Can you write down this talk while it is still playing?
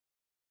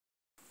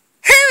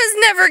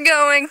never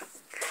going.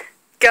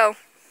 Go.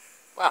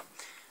 Wow.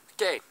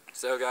 Okay,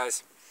 so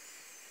guys,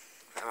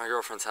 at my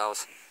girlfriend's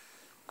house.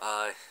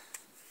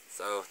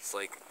 So it's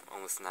like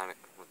almost 9.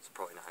 It's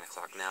probably 9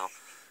 o'clock now.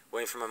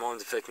 Waiting for my mom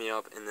to pick me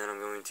up, and then I'm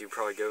going to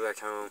probably go back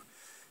home,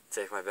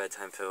 take my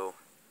bedtime pill,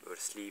 go to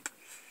sleep,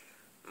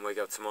 and wake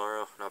up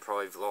tomorrow, and I'll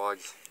probably vlog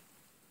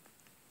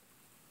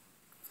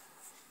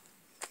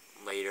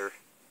later.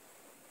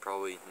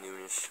 Probably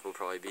noonish will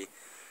probably be.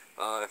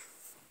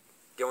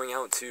 Going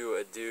out to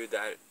a dude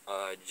that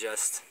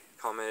just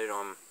commented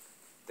on,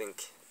 I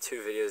think,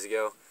 2 videos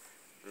ago.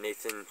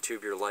 Nathan,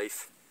 Tube Your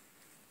Life.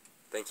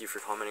 Thank you for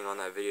commenting on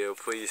that video.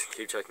 Please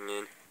keep checking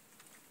in.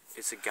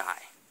 It's a guy.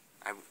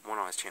 I went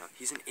on his channel.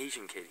 He's an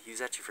Asian kid.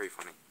 He's actually very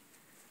funny.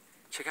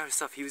 Check out his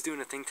stuff. He was doing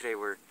a thing today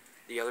where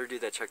the other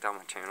dude that checked out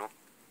my channel,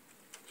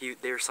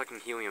 they were sucking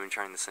helium and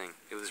trying to sing.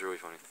 It was really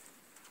funny.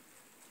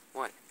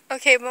 What?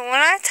 Okay, but when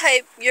I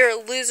type you're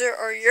a loser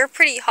or you're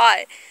pretty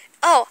hot,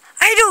 oh,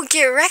 I don't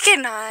get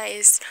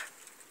recognized.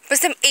 But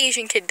some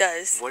Asian kid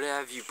does. What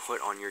have you put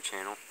on your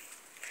channel?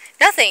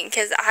 Nothing,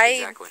 because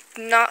I'm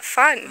not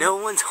fun. No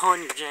one's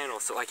on your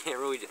channel, so I can't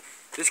really...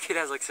 This kid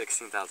has like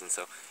 16,000,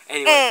 so...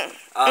 Anyway,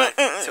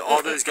 to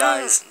all those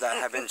guys that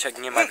have been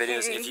checking in my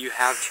videos, if you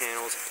have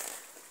channels,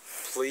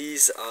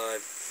 please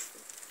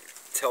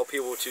tell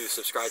people to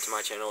subscribe to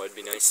my channel. It'd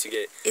be nice to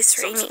get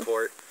some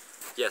support.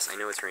 Yes, I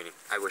know it's raining.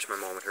 I wish my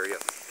mom would hurry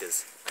up,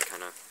 because I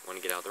kind of want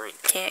to get out of the rain.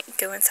 Can't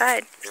go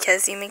inside,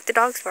 because you make the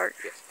dogs bark.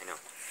 Yes, I know.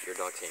 Your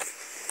dog's hating.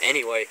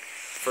 Anyway,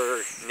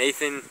 for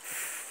Nathan,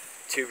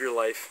 Tube Your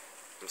Life,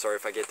 I'm sorry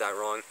if I get that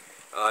wrong,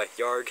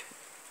 Yarg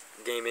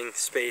Gaming,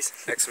 space,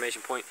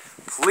 exclamation point,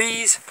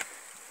 please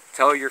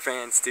tell your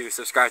fans to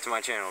subscribe to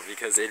my channel,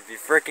 because it'd be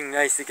freaking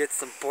nice to get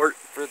support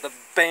for the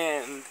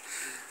band.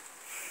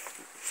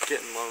 It's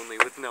getting lonely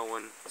with no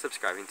one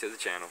subscribing to the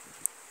channel.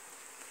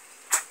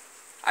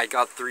 I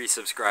got 3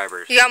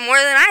 subscribers. You got more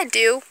than I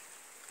do.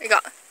 I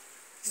got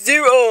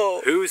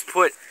 0. Who's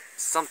put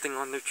something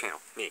on their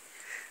channel? Me.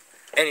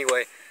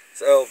 Anyway,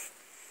 so,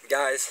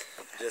 guys,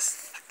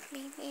 just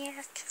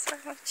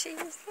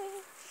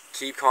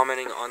keep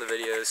commenting on the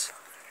videos,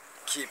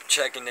 keep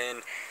checking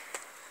in,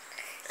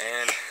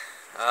 and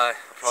I'll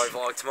probably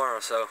vlog tomorrow,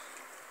 so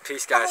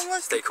peace guys,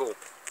 stay cool.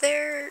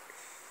 They're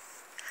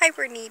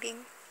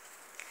hibernating.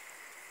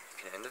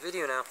 You can end the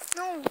video now.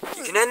 No.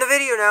 You can end the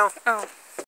video now. Oh.